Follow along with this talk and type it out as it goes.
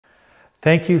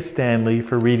Thank you, Stanley,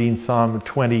 for reading Psalm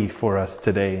 20 for us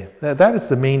today. That is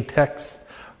the main text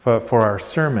for our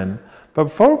sermon. But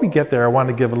before we get there, I want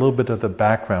to give a little bit of the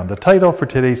background. The title for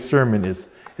today's sermon is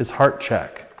Heart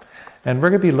Check. And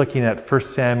we're going to be looking at 1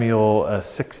 Samuel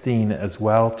 16 as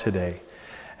well today.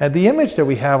 And the image that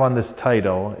we have on this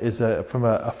title is from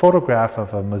a photograph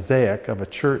of a mosaic of a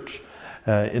church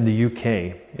in the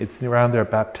UK. It's around their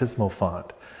baptismal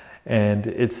font. And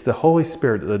it's the Holy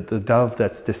Spirit, the dove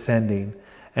that's descending.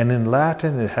 And in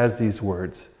Latin, it has these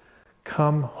words,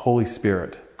 "Come, Holy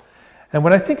Spirit." And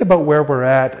when I think about where we're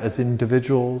at as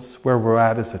individuals, where we're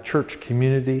at as a church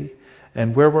community,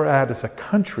 and where we're at as a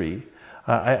country,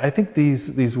 I think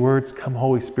these words, "Come,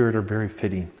 Holy Spirit," are very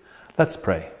fitting. Let's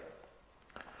pray.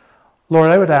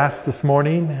 Lord, I would ask this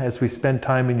morning, as we spend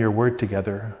time in your word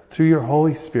together, through your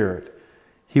Holy Spirit,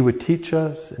 he would teach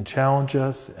us and challenge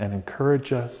us and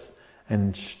encourage us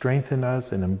and strengthen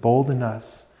us and embolden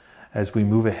us as we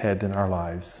move ahead in our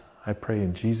lives. I pray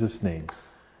in Jesus' name.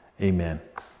 Amen.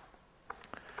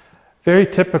 Very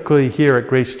typically here at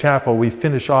Grace Chapel, we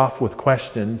finish off with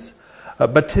questions.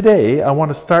 But today, I want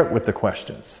to start with the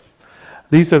questions.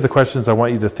 These are the questions I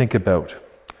want you to think about.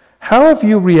 How have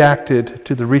you reacted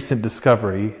to the recent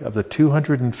discovery of the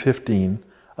 215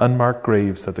 unmarked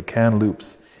graves at the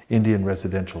Kamloops Indian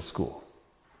Residential School?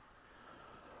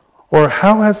 Or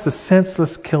how has the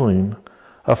senseless killing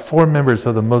of 4 members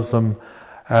of the Muslim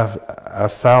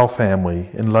Afsal family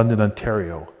in London,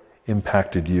 Ontario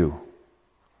impacted you?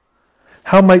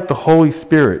 How might the Holy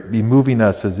Spirit be moving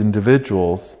us as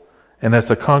individuals and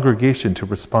as a congregation to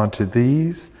respond to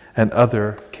these and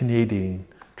other Canadian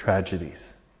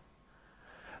tragedies?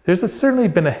 There's certainly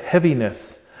been a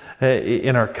heaviness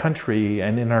in our country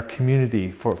and in our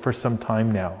community for some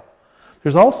time now.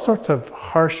 There's all sorts of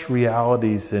harsh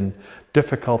realities and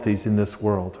difficulties in this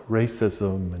world,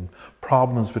 racism and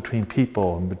problems between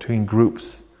people and between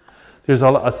groups. There's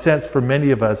a sense for many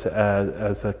of us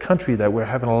as a country that we're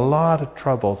having a lot of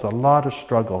troubles, a lot of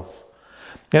struggles.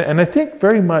 And I think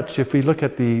very much if we look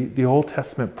at the Old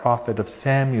Testament prophet of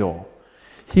Samuel,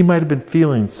 he might have been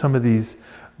feeling some of these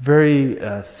very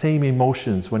same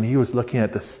emotions when he was looking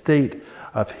at the state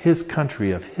of his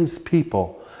country, of his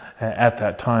people at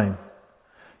that time.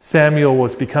 Samuel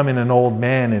was becoming an old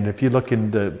man, and if you look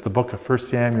in the book of 1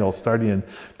 Samuel, starting in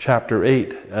chapter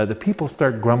 8, the people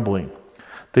start grumbling.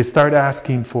 They start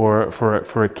asking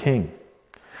for a king.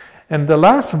 And the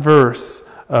last verse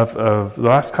of the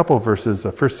last couple of verses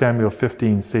of 1 Samuel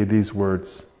 15 say these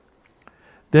words.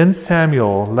 Then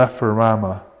Samuel left for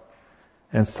Ramah,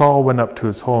 and Saul went up to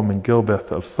his home in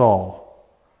Gilbeth of Saul.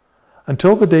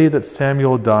 Until the day that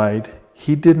Samuel died,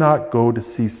 he did not go to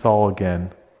see Saul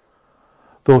again,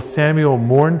 though Samuel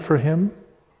mourned for him.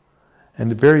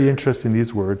 And very interesting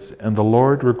these words, and the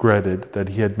Lord regretted that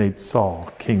he had made Saul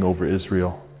king over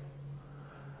Israel.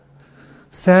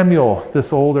 Samuel,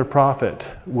 this older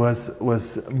prophet,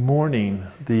 was mourning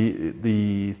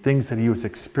the things that he was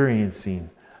experiencing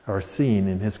or seeing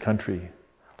in his country.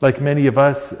 Like many of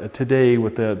us today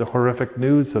with the horrific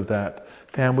news of that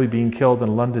family being killed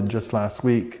in London just last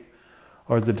week,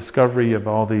 or the discovery of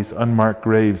all these unmarked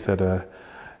graves at a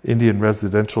Indian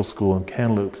residential school in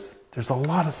Kamloops. There's a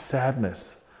lot of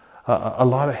sadness, a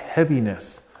lot of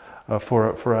heaviness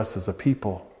for us as a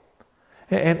people.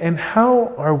 And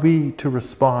how are we to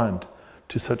respond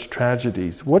to such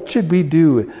tragedies? What should we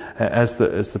do as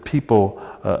the people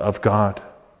of God?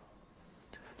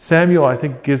 Samuel, I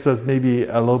think, gives us maybe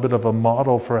a little bit of a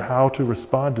model for how to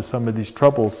respond to some of these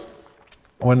troubles.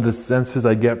 One of the senses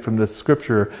I get from this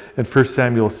scripture in 1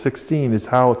 Samuel 16 is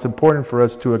how it's important for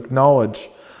us to acknowledge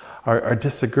our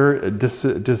discouragements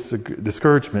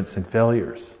and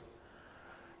failures.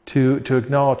 To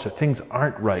acknowledge that things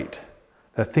aren't right,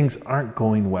 that things aren't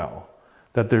going well,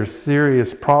 that there's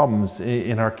serious problems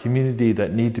in our community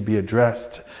that need to be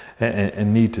addressed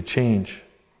and need to change.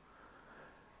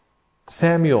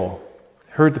 Samuel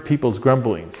heard the people's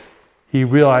grumblings. He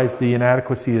realized the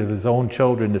inadequacy of his own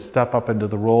children to step up into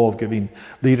the role of giving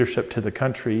leadership to the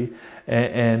country,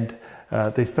 and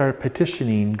they started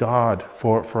petitioning God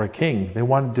for a king. They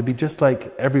wanted to be just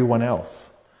like everyone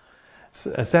else.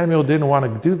 Samuel didn't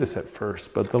want to do this at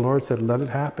first, but the Lord said, let it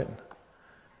happen.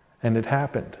 And it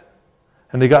happened.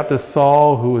 And they got this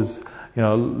Saul who was,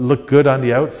 looked good on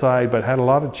the outside, but had a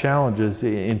lot of challenges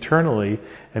internally,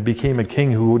 and became a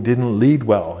king who didn't lead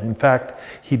well. In fact,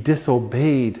 he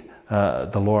disobeyed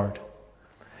the Lord.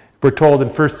 We're told in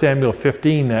 1 Samuel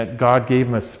 15 that God gave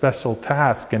him a special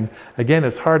task. And again,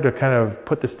 it's hard to kind of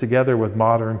put this together with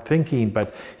modern thinking,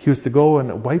 but he was to go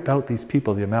and wipe out these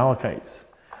people, the Amalekites,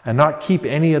 and not keep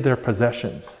any of their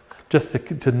possessions. just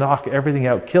to knock everything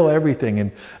out, kill everything,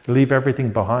 and leave everything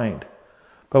behind.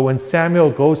 But when Samuel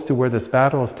goes to where this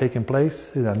battle is taking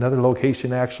place, in another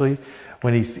location actually,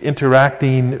 when he's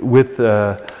interacting with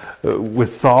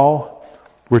Saul,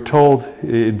 we're told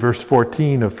in verse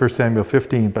 14 of 1 Samuel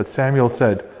 15, but Samuel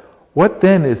said, "What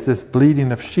then is this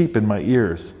bleating of sheep in my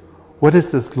ears? What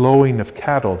is this lowing of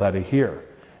cattle that I hear?"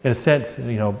 In a sense,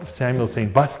 Samuel's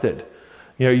saying, busted.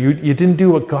 You didn't do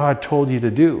what God told you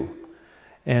to do.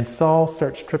 And Saul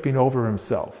starts tripping over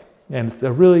himself. And it's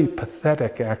a really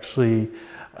pathetic, actually,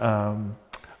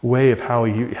 way of how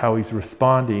he's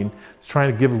responding. He's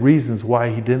trying to give reasons why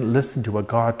he didn't listen to what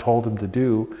God told him to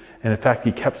do. And in fact,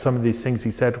 he kept some of these things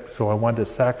he said, so I wanted to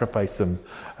sacrifice them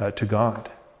to God.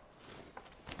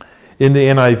 In the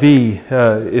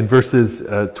NIV, in verses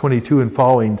 22 and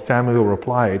following, Samuel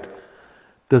replied,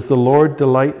 "Does the Lord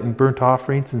delight in burnt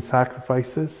offerings and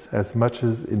sacrifices as much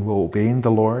as in obeying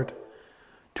the Lord?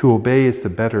 To obey is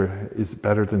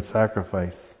better than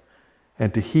sacrifice,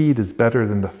 and to heed is better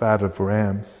than the fat of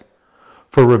rams.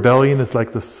 For rebellion is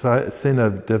like the sin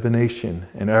of divination,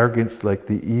 and arrogance like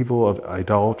the evil of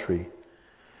idolatry.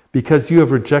 Because you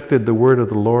have rejected the word of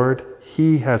the Lord,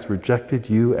 he has rejected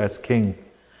you as king."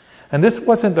 And this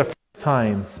wasn't the first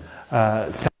time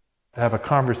Samuel have a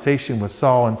conversation with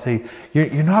Saul and say,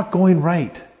 you're not going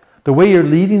right. The way you're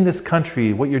leading this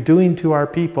country, what you're doing to our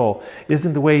people,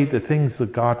 isn't the way the things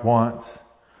that God wants.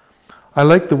 I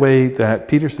like the way that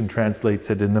Peterson translates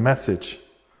it in the Message.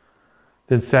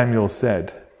 Then Samuel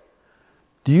said,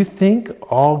 "Do you think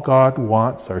all God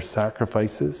wants are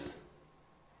sacrifices?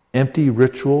 Empty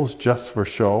rituals just for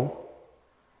show?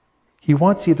 He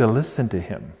wants you to listen to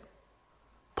him.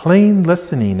 Plain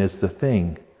listening is the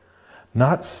thing,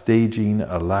 not staging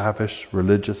a lavish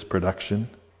religious production.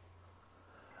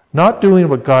 Not doing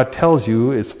what God tells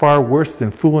you is far worse than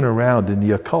fooling around in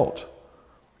the occult.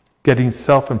 Getting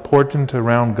self-important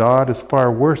around God is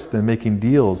far worse than making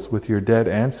deals with your dead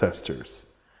ancestors.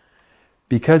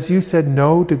 Because you said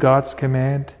no to God's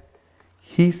command,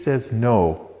 he says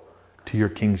no to your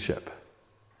kingship."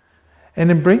 And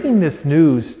in bringing this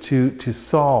news to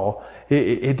Saul,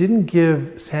 it didn't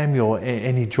give Samuel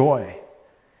any joy.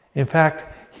 In fact,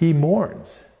 he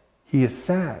mourns. He is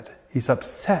sad. He's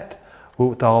upset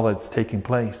with all that's taking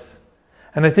place.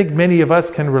 And I think many of us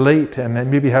can relate and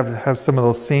maybe have some of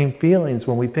those same feelings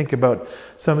when we think about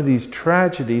some of these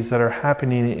tragedies that are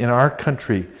happening in our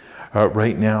country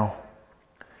right now.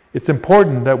 It's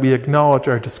important that we acknowledge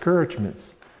our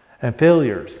discouragements and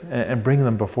failures and bring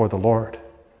them before the Lord.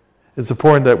 It's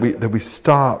important that we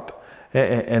stop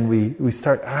and we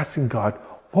start asking God,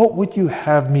 what would you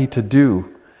have me to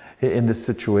do in this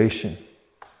situation?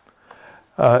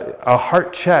 A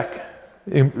heart check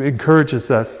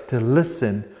encourages us to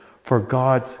listen for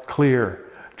God's clear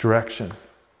direction.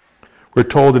 We're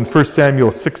told in 1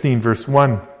 Samuel 16 verse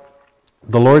 1,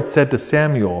 the Lord said to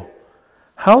Samuel,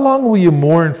 "How long will you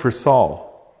mourn for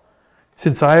Saul,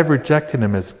 since I have rejected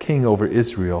him as king over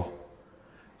Israel?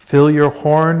 Fill your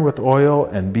horn with oil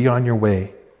and be on your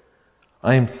way.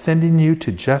 I am sending you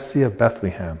to Jesse of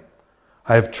Bethlehem.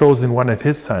 I have chosen one of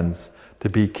his sons to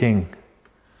be king."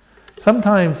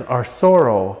 Sometimes our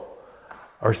sorrow,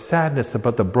 our sadness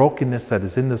about the brokenness that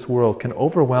is in this world can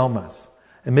overwhelm us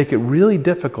and make it really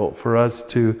difficult for us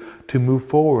to move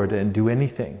forward and do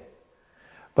anything.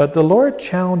 But the Lord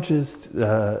challenges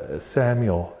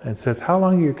Samuel and says, "How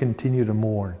long will you continue to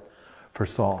mourn for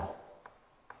Saul?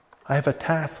 I have a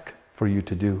task for you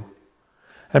to do."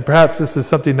 And perhaps this is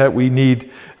something that we need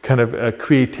kind of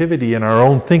creativity in our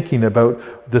own thinking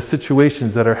about the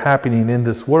situations that are happening in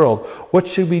this world. What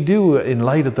should we do in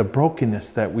light of the brokenness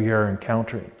that we are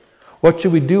encountering? What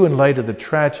should we do in light of the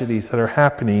tragedies that are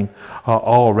happening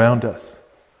all around us?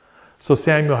 So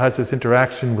Samuel has this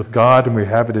interaction with God, and we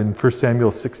have it in 1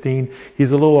 Samuel 16.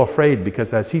 He's a little afraid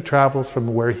because as he travels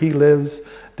from where he lives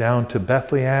down to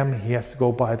Bethlehem, he has to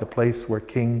go by the place where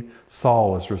King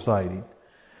Saul is residing.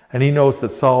 And he knows that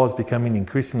Saul is becoming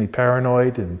increasingly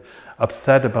paranoid and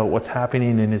upset about what's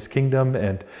happening in his kingdom.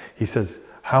 And he says,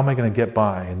 "How am I going to get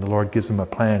by?" And the Lord gives him a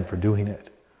plan for doing it.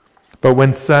 But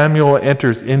when Samuel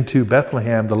enters into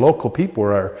Bethlehem, the local people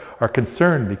are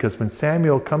concerned because when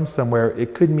Samuel comes somewhere,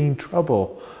 it could mean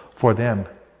trouble for them.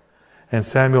 And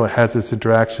Samuel has this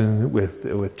interaction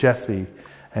with Jesse,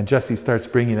 and Jesse starts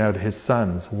bringing out his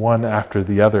sons, one after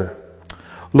the other.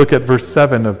 Look at verse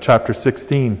 7 of chapter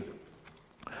 16.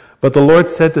 "But the Lord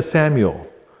said to Samuel,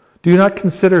 'Do not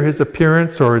consider his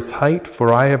appearance or his height,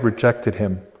 for I have rejected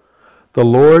him. The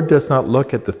Lord does not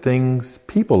look at the things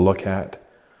people look at.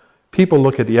 People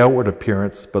look at the outward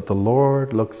appearance, but the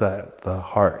Lord looks at the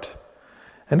heart.'"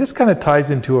 And this kind of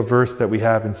ties into a verse that we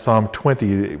have in Psalm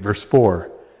 20, verse 4.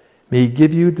 May he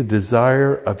give you the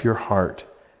desire of your heart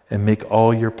and make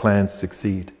all your plans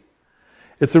succeed.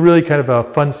 It's a really kind of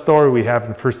a fun story we have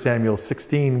in 1 Samuel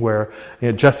 16 where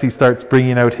Jesse starts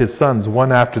bringing out his sons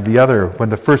one after the other. When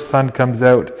the first son comes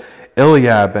out,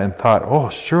 Eliab, and thought, oh,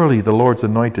 surely the Lord's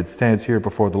anointed stands here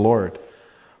before the Lord.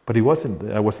 But he wasn't.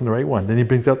 That wasn't the right one. Then he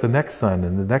brings out the next son,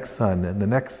 and the next son, and the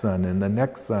next son, and the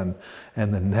next son,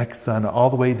 and the next son, all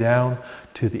the way down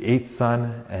to the 8th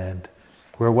son. And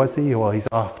where was he? Well, he's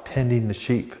off tending the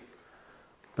sheep.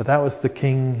 But that was the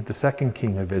king, the second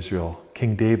king of Israel,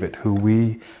 King David, who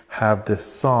we have this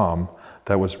psalm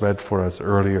that was read for us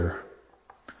earlier.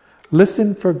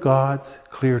 Listen for God's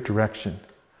clear direction.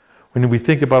 When we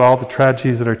think about all the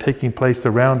tragedies that are taking place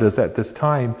around us at this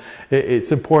time,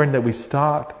 it's important that we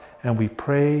stop and we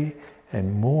pray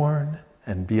and mourn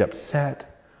and be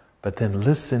upset, but then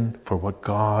listen for what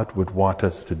God would want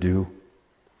us to do.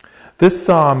 This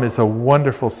psalm is a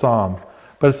wonderful psalm,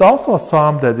 but it's also a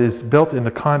psalm that is built in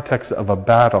the context of a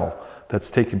battle that's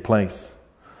taking place.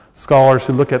 Scholars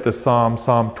who look at the psalm,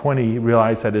 Psalm 20,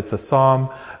 realize that it's a psalm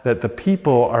that the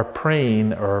people are praying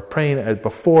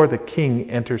before the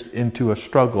king enters into a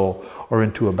struggle or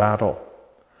into a battle.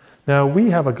 Now, we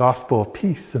have a gospel of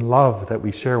peace and love that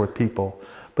we share with people,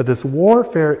 but this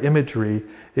warfare imagery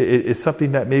is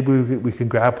something that maybe we can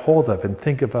grab hold of and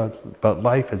think about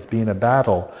life as being a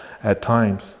battle at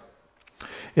times.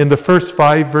 In the first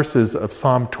 5 verses of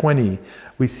Psalm 20,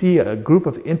 we see a group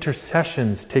of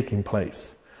intercessions taking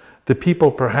place. The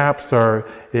people perhaps are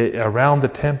around the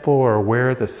temple or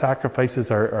where the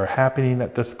sacrifices are happening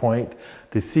at this point.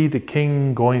 They see the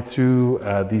king going through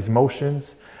these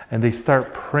motions, and they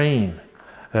start praying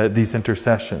these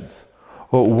intercessions.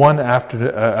 Well, one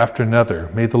after another.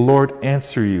 May the Lord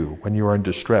answer you when you are in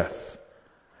distress.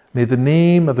 May the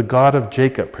name of the God of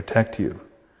Jacob protect you.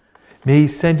 May he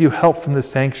send you help from the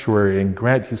sanctuary and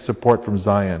grant you support from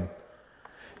Zion.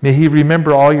 May he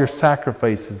remember all your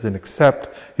sacrifices and accept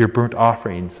your burnt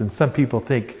offerings. And some people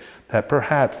think that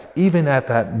perhaps even at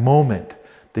that moment,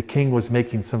 the king was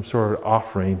making some sort of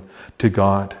offering to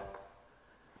God.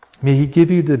 May he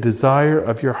give you the desire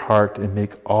of your heart and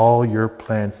make all your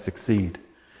plans succeed.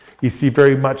 You see,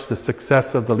 very much the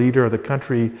success of the leader of the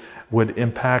country would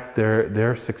impact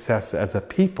their success as a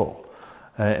people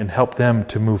and help them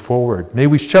to move forward. May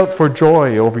we shout for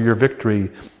joy over your victory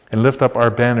and lift up our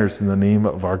banners in the name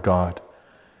of our God.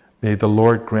 May the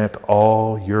Lord grant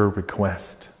all your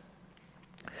request.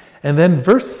 And then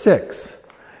verse 6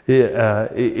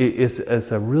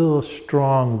 is a real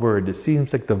strong word. It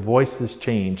seems like the voices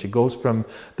change. It goes from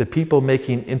the people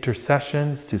making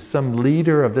intercessions to some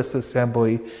leader of this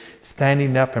assembly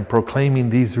standing up and proclaiming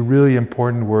these really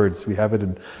important words. We have it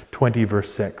in 20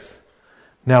 verse 6.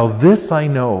 Now this I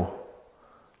know,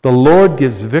 the Lord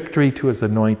gives victory to his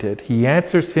anointed. He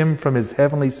answers him from his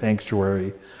heavenly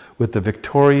sanctuary with the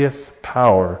victorious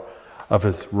power of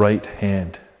his right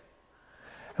hand.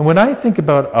 And when I think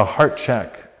about a heart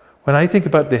check, when I think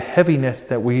about the heaviness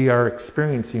that we are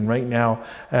experiencing right now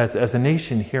as a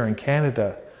nation here in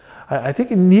Canada, I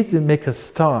think it needs to make us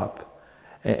stop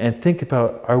and think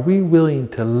about, are we willing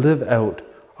to live out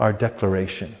our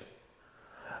declaration?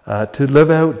 To live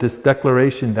out this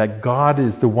declaration that God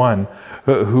is the one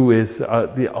who is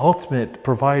the ultimate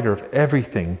provider of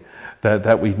everything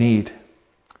that we need.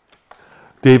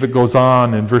 David goes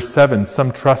on in verse 7,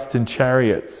 some trust in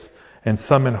chariots and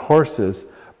some in horses,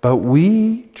 but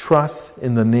we trust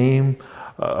in the name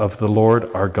of the Lord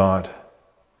our God.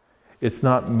 It's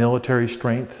not military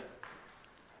strength.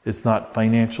 It's not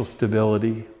financial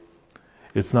stability.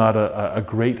 It's not a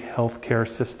great healthcare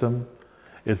system.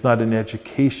 It's not an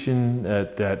education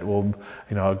that will,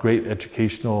 a great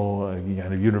educational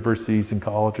universities and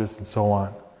colleges and so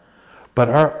on. But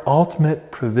our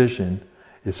ultimate provision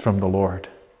is from the Lord.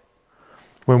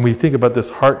 When we think about this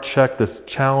heart check, this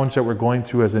challenge that we're going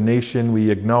through as a nation,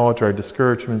 we acknowledge our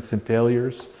discouragements and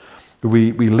failures.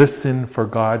 We listen for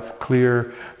God's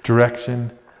clear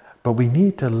direction, but we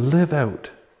need to live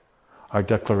out our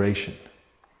declaration.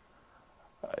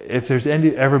 If there's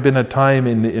ever been a time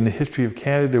in the history of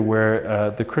Canada where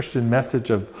the Christian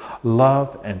message of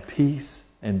love and peace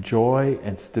and joy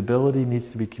and stability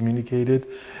needs to be communicated,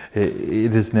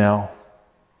 it is now.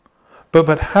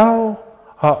 But how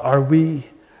are we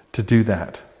to do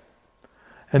that?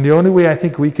 And the only way I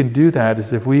think we can do that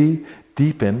is if we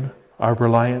deepen our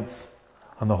reliance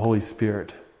on the Holy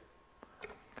Spirit.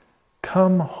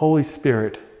 Come, Holy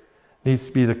Spirit, needs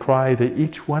to be the cry that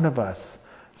each one of us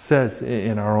says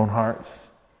in our own hearts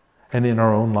and in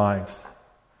our own lives.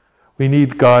 We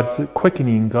need God's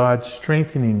quickening, God's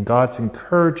strengthening, God's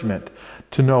encouragement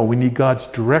to know. We need God's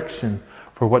direction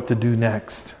for what to do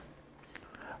next.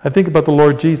 I think about the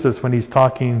Lord Jesus when he's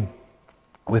talking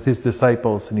with his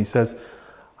disciples and he says,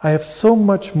 I have so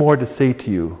much more to say to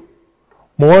you,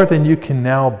 more than you can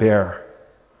now bear.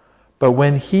 But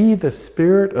when he, the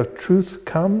Spirit of truth,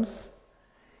 comes,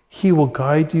 he will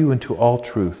guide you into all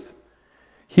truth.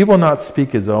 He will not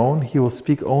speak his own, he will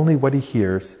speak only what he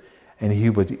hears, and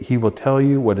he will tell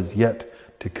you what is yet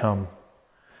to come.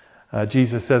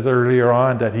 Jesus says earlier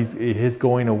on that his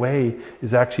going away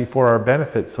is actually for our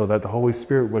benefit, so that the Holy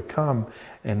Spirit would come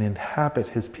and inhabit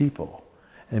his people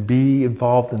and be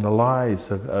involved in the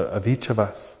lives of each of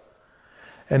us.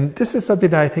 And this is something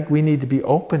that I think we need to be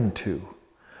open to.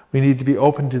 We need to be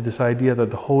open to this idea that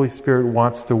the Holy Spirit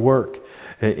wants to work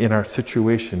in our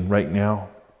situation right now.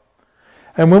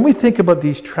 And when we think about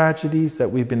these tragedies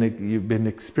that we've been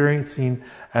experiencing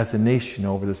as a nation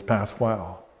over this past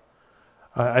while,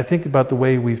 I think about the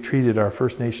way we've treated our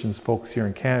First Nations folks here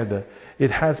in Canada.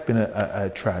 It has been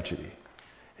a tragedy.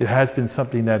 It has been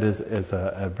something that is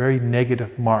a very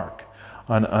negative mark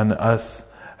on us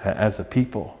as a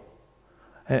people.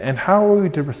 And how are we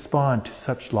to respond to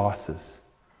such losses?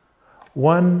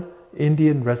 One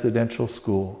Indian residential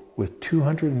school with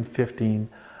 215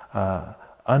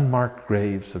 unmarked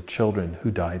graves of children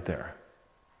who died there.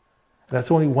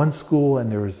 That's only one school,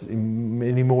 and there's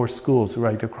many more schools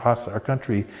right across our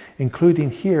country, including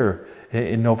here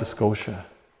in Nova Scotia.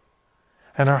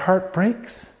 And our heart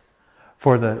breaks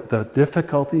for the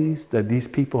difficulties that these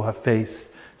people have faced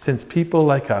since people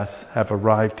like us have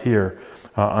arrived here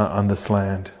on this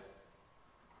land.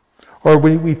 Or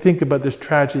we think about this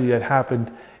tragedy that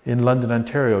happened in London,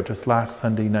 Ontario just last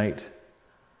Sunday night.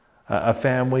 A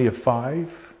family of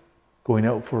 5 going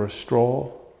out for a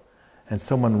stroll, and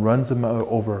someone runs them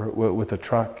over with a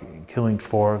truck, killing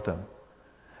 4 of them.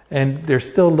 And they're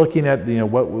still looking at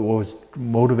what was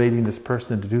motivating this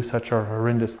person to do such a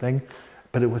horrendous thing,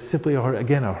 but it was simply,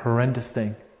 again, a horrendous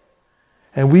thing.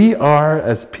 And we are,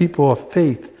 as people of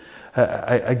faith,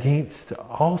 against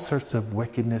all sorts of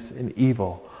wickedness and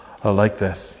evil like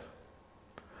this.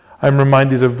 I'm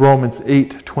reminded of Romans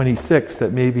 8:26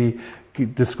 that maybe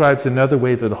describes another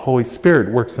way that the Holy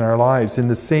Spirit works in our lives. In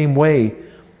the same way,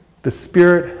 the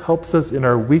Spirit helps us in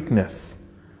our weakness.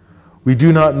 We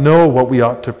do not know what we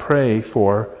ought to pray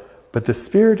for, but the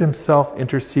Spirit himself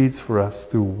intercedes for us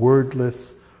through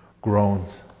wordless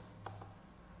groans.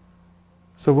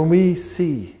 So when we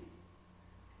see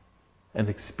and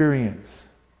experience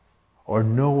or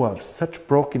know of such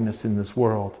brokenness in this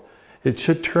world, it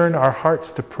should turn our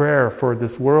hearts to prayer for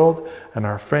this world and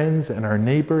our friends and our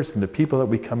neighbors and the people that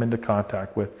we come into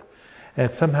contact with.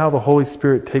 And somehow the Holy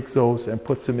Spirit takes those and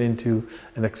puts them into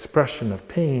an expression of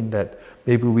pain that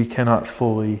maybe we cannot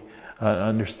fully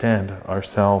understand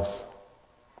ourselves.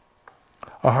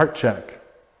 A heart check.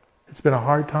 It's been a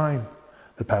hard time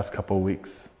the past couple of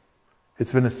weeks.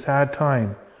 It's been a sad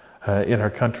time in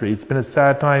our country. It's been a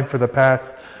sad time for the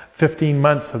past 15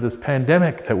 months of this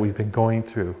pandemic that we've been going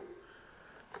through.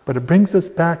 But it brings us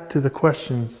back to the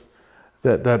questions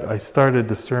that I started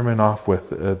the sermon off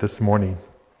with this morning.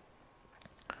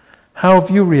 How have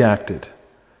you reacted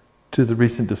to the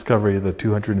recent discovery of the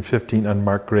 215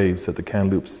 unmarked graves at the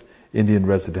Kamloops Indian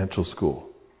Residential School?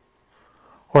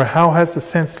 Or how has the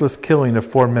senseless killing of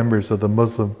 4 members of the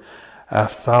Muslim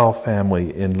Afzal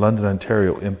family in London,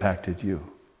 Ontario impacted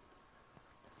you?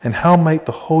 And how might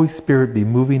the Holy Spirit be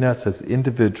moving us as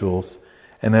individuals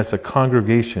and as a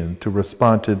congregation to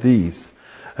respond to these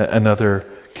and other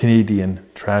Canadian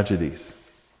tragedies?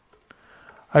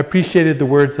 I appreciated the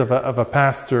words of a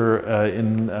pastor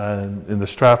in the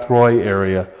Strathroy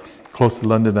area, close to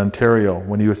London, Ontario,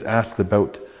 when he was asked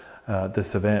about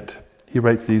this event. He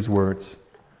writes these words: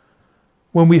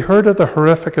 "When we heard of the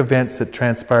horrific events that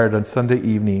transpired on Sunday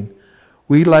evening,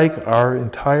 we, like our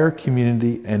entire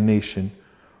community and nation,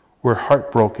 were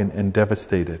heartbroken and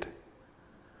devastated.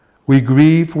 We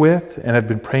grieve with and have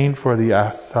been praying for the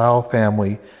Afzal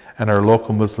family and our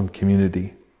local Muslim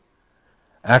community.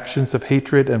 Actions of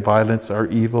hatred and violence are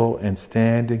evil and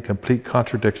stand in complete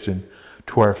contradiction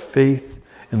to our faith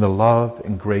in the love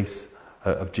and grace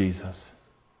of Jesus."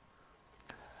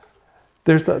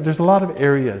 There's a lot of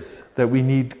areas that we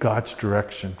need God's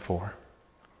direction for.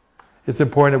 It's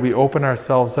important that we open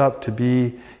ourselves up to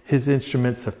be his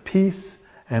instruments of peace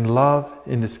and love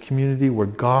in this community where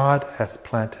God has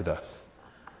planted us.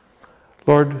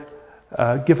 Lord,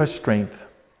 give us strength.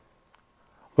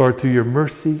 Lord, through your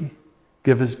mercy,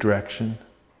 give us direction.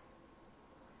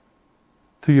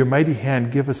 Through your mighty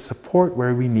hand, give us support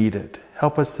where we need it.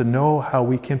 Help us to know how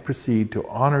we can proceed to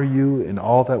honor you in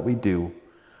all that we do.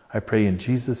 I pray in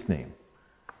Jesus' name.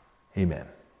 Amen.